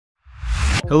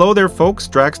Hello there folks,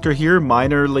 Draxtor here,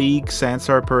 minor league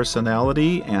Sansar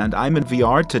personality, and I'm in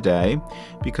VR today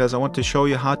because I want to show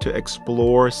you how to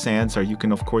explore Sansar. You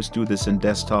can of course do this in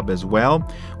desktop as well.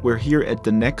 We're here at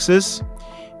the Nexus,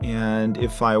 and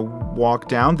if I walk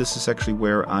down, this is actually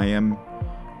where I am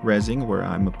rezzing, where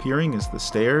I'm appearing is the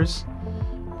stairs.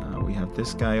 We have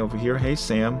this guy over here. Hey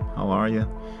Sam, how are you?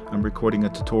 I'm recording a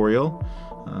tutorial.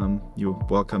 You're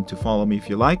welcome to follow me if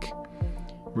you like.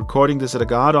 Recording this at a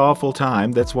god-awful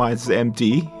time, that's why it's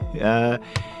empty.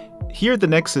 Here at the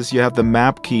Nexus, you have the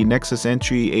map key, Nexus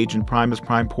entry, Agent Primus,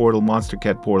 Prime Portal, Monster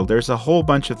Cat Portal. There's a whole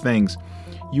bunch of things.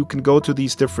 You can go to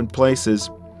these different places,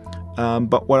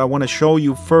 but what I want to show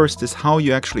you first is how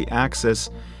you actually access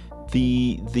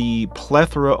the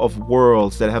plethora of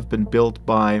worlds that have been built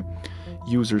by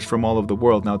users from all over the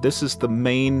world. Now, this is the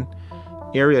main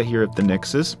area here at the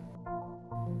Nexus.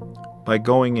 By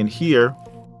going in here,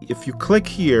 if you click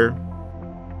here,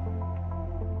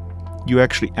 you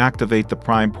actually activate the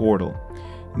Prime Portal.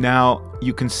 Now,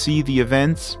 you can see the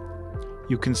events.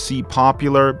 You can see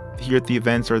popular. Here at the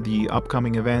events are the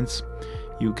upcoming events.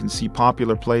 You can see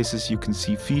popular places. You can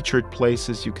see featured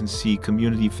places. You can see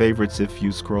community favorites if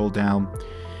you scroll down.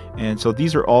 And so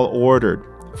these are all ordered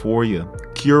for you,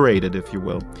 curated, if you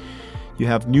will. You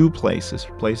have new places,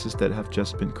 places that have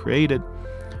just been created.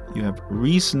 You have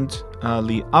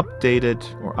recently updated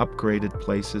or upgraded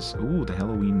places. Ooh, the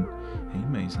Halloween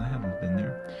maze. I haven't been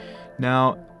there.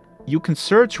 Now, you can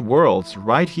search worlds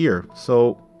right here.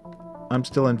 So, I'm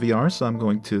still in VR, so I'm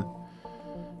going to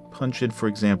punch in, for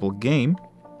example, game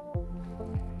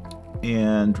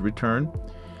and return.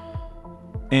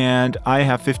 And I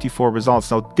have 54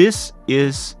 results. Now, this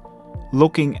is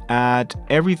looking at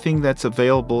everything that's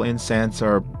available in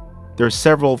Sansar. There are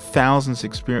several thousands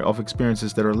of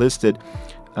experiences that are listed,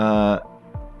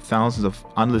 thousands of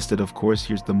unlisted, of course.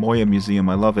 Here's the Moya Museum,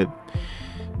 I love it.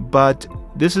 But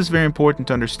this is very important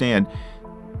to understand.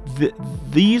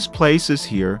 These places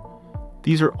here,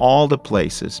 these are all the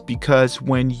places, because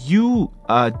when you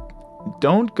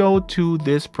don't go to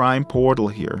this Prime Portal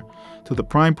here, to the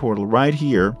Prime Portal right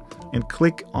here, and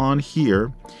click on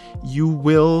here, you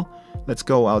will, let's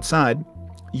go outside,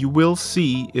 you will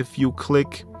see if you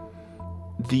click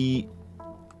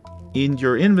in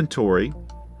your inventory,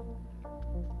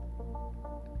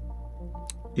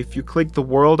 if you click the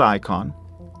world icon,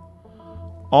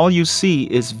 all you see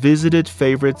is visited,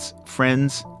 favorites,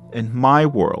 friends, and my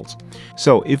worlds.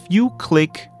 So if you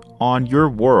click on your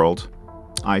world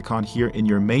icon here in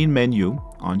your main menu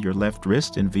on your left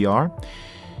wrist in VR,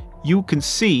 you can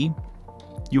see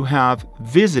you have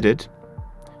visited,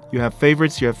 you have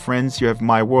favorites, you have friends, you have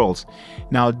my worlds.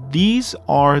 Now, these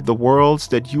are the worlds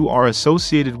that you are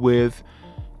associated with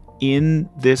in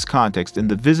this context, in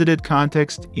the visited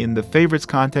context, in the favorites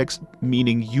context,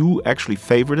 meaning you actually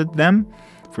favorited them.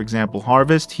 For example,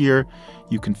 Harvest here,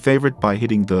 you can favorite by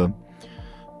hitting the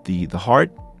heart.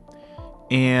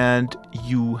 And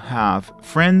you have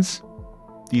friends.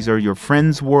 These are your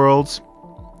friends' worlds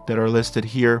that are listed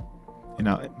here.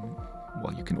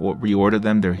 Well, you can reorder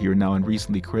them. They're here now and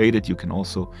recently created. You can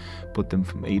also put them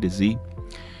from A to Z.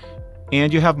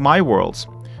 And you have my worlds.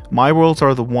 My worlds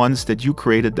are the ones that you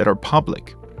created that are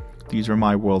public. These are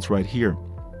my worlds right here.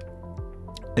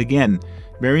 Again,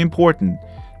 very important.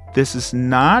 This does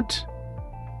not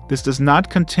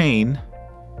contain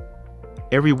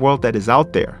every world that is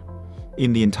out there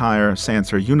in the entire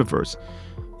Sansar universe.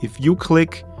 If you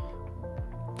click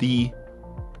the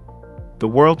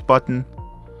world button,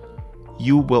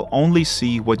 you will only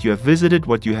see what you have visited,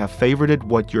 what you have favorited,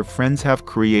 what your friends have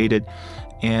created,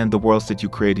 and the worlds that you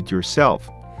created yourself.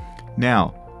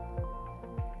 Now,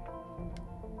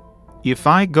 if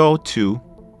I go to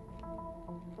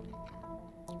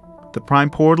the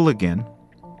Prime Portal again,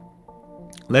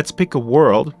 let's pick a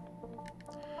world.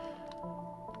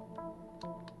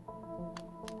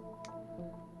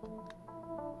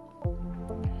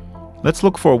 Let's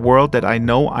look for a world that I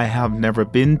know I have never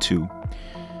been to.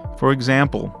 For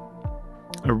example,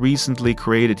 a recently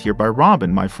created here by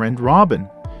Robin, my friend Robin.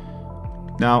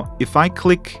 Now, if I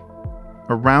click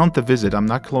around the visit, I'm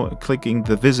not clicking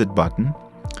the visit button.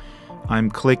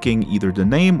 I'm clicking either the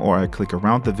name or I click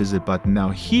around the visit button. Now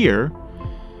here,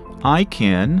 I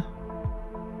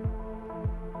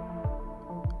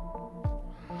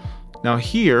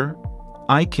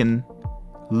can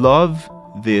love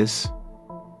this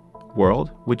world,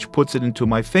 which puts it into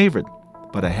my favorite.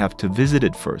 But I have to visit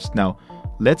it first. Now,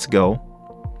 let's go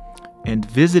and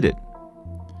visit it.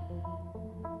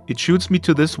 It shoots me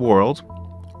to this world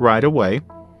right away.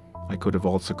 I could have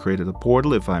also created a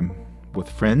portal if I'm with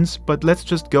friends, but let's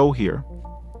just go here.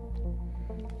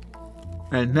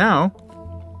 And now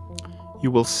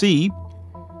you will see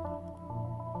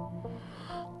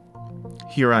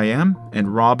here I am,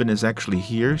 and Robin is actually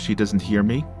here. She doesn't hear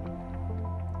me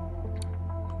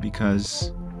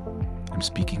because I'm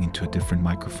speaking into a different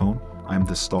microphone. I'm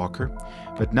the stalker.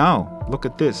 But now, look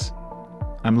at this.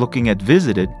 I'm looking at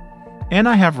Visited, and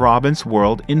I have Robin's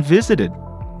world in Visited.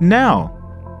 Now,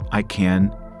 I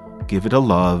can give it a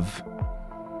love.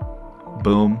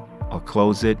 Boom. I'll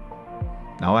close it.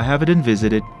 Now I have it in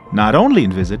Visited. Not only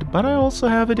in Visited, but I also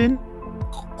have it in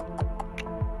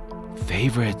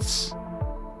Favorites.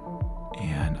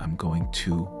 And I'm going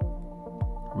to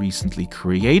recently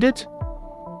create it.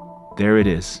 There it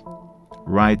is.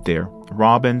 Right there.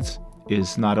 Robin's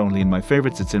is not only in my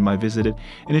favorites, it's in my Visited.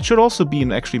 And it should also be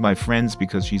in actually my friends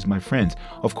because she's my friend.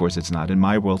 Of course, it's not in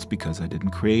my worlds because I didn't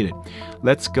create it.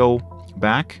 Let's go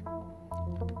back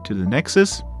to the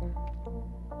Nexus.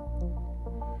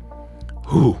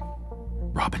 Ooh,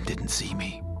 Robin didn't see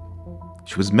me.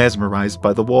 She was mesmerized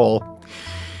by the wall.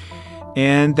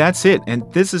 And that's it.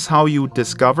 And this is how you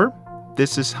discover.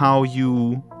 This is how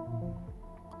you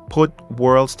put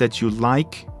worlds that you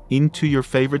like into your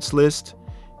favorites list,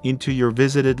 into your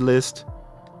Visited list.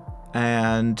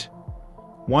 And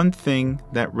one thing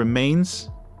that remains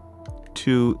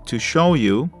to show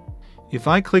you, if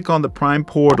I click on the Prime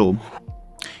portal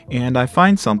and I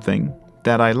find something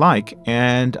that I like,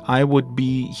 and I would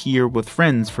be here with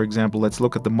friends, for example, let's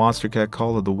look at the Monster Cat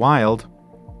Call of the Wild.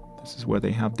 This is where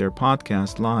they have their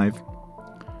podcast live.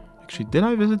 Actually, did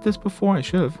I visit this before? I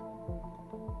should have.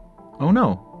 Oh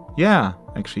no. Yeah,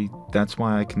 actually, that's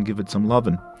why I can give it some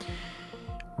lovin'.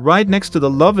 Right next to the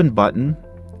lovin' button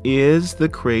is the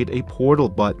Create a Portal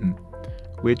button,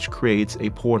 which creates a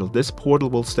portal. This portal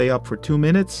will stay up for 2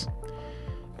 minutes.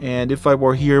 And if I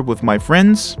were here with my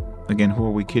friends, again, who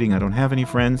are we kidding? I don't have any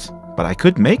friends, but I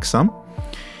could make some.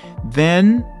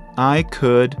 Then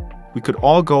we could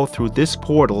all go through this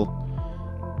portal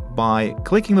by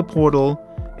clicking the portal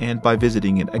and by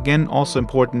visiting it. Again, also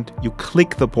important, you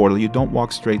click the portal. You don't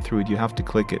walk straight through it. You have to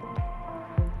click it.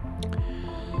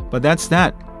 But that's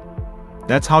that.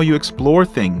 That's how you explore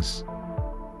things.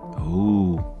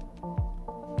 Ooh.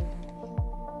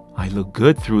 I look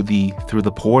good through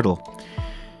the portal.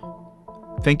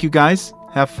 Thank you guys.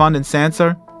 Have fun in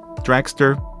Sansar.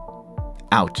 Draxtor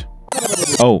out.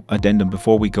 Oh, addendum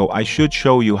before we go. I should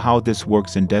show you how this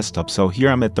works in desktop. So here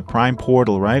I'm at the Prime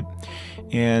portal, right?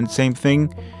 And same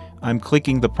thing. I'm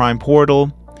clicking the Prime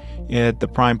portal. At the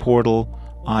Prime portal,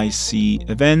 I see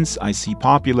events, I see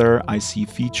popular, I see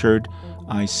featured,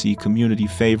 I see community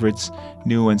favorites,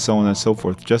 new, and so on and so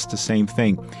forth. Just the same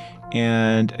thing.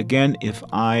 And again, if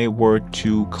I were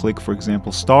to click, for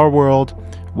example, Star World,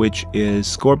 which is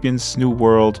Scorpion's new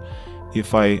world,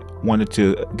 if I wanted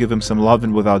to give him some love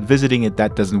and without visiting it,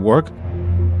 that doesn't work.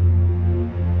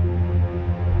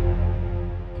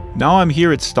 Now I'm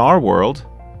here at Star World.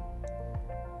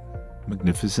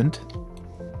 Magnificent.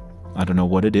 I don't know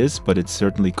what it is, but it's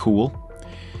certainly cool.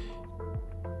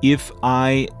 If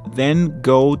I then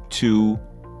go to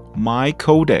my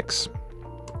Codex,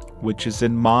 which is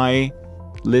in my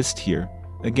list here.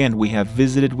 Again, we have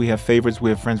visited, we have favorites, we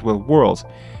have friends, we have worlds.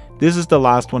 This is the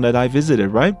last one that I visited,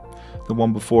 right? The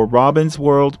one before Robin's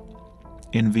world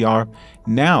in VR.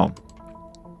 Now,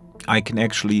 I can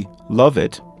actually love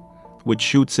it, which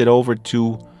shoots it over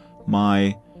to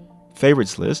my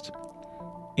favorites list.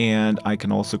 And I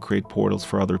can also create portals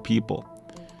for other people.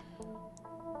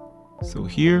 So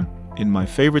here, in my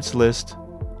favorites list,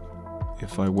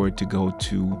 if I were to go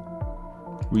to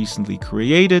recently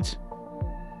created,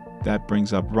 that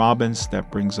brings up Robin's, that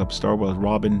brings up Star Wars.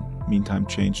 Robin, meantime,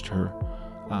 changed her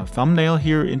thumbnail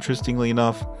here, interestingly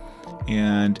enough.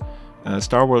 And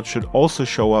Star World should also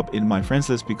show up in my friends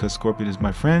list because Scorpion is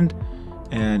my friend,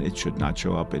 and it should not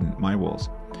show up in my walls.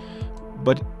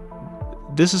 But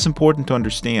this is important to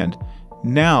understand.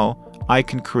 Now I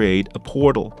can create a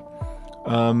portal.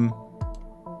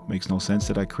 Makes no sense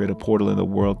that I create a portal in the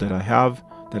world that I have,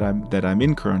 that I'm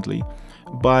in currently.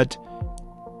 But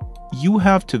you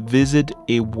have to visit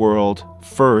a world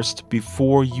first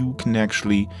before you can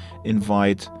actually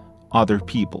invite other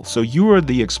people. So you are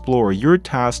the explorer. You're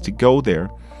tasked to go there.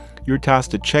 You're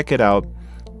tasked to check it out,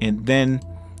 and then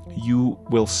you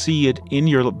will see it in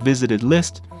your visited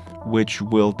list, which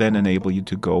will then enable you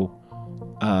to go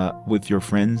with your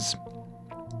friends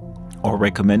or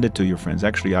recommend it to your friends.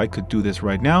 Actually, I could do this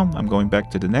right now. I'm going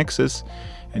back to the Nexus,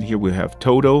 and here we have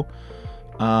Toto.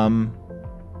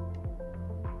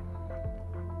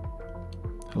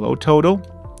 Hello, Toto.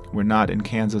 We're not in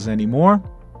Kansas anymore.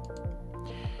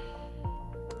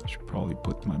 I should probably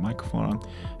put my microphone on.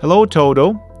 Hello,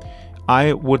 Toto.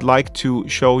 I would like to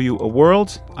show you a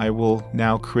world. I will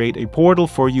now create a portal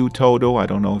for you, Toto. I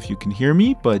don't know if you can hear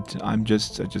me, but I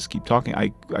just keep talking. I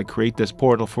create this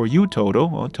portal for you, Toto.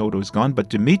 Oh, Toto is gone, but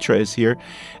Dimitra is here.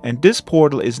 And this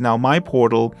portal is now my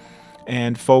portal,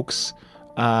 and folks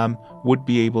would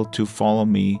be able to follow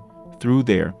me through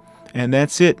there. And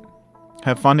that's it.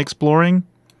 Have fun exploring.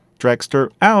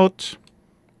 Draxtor out.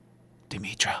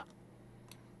 Dimitra,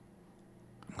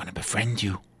 I'm going to befriend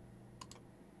you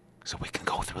so we can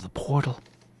go through the portal.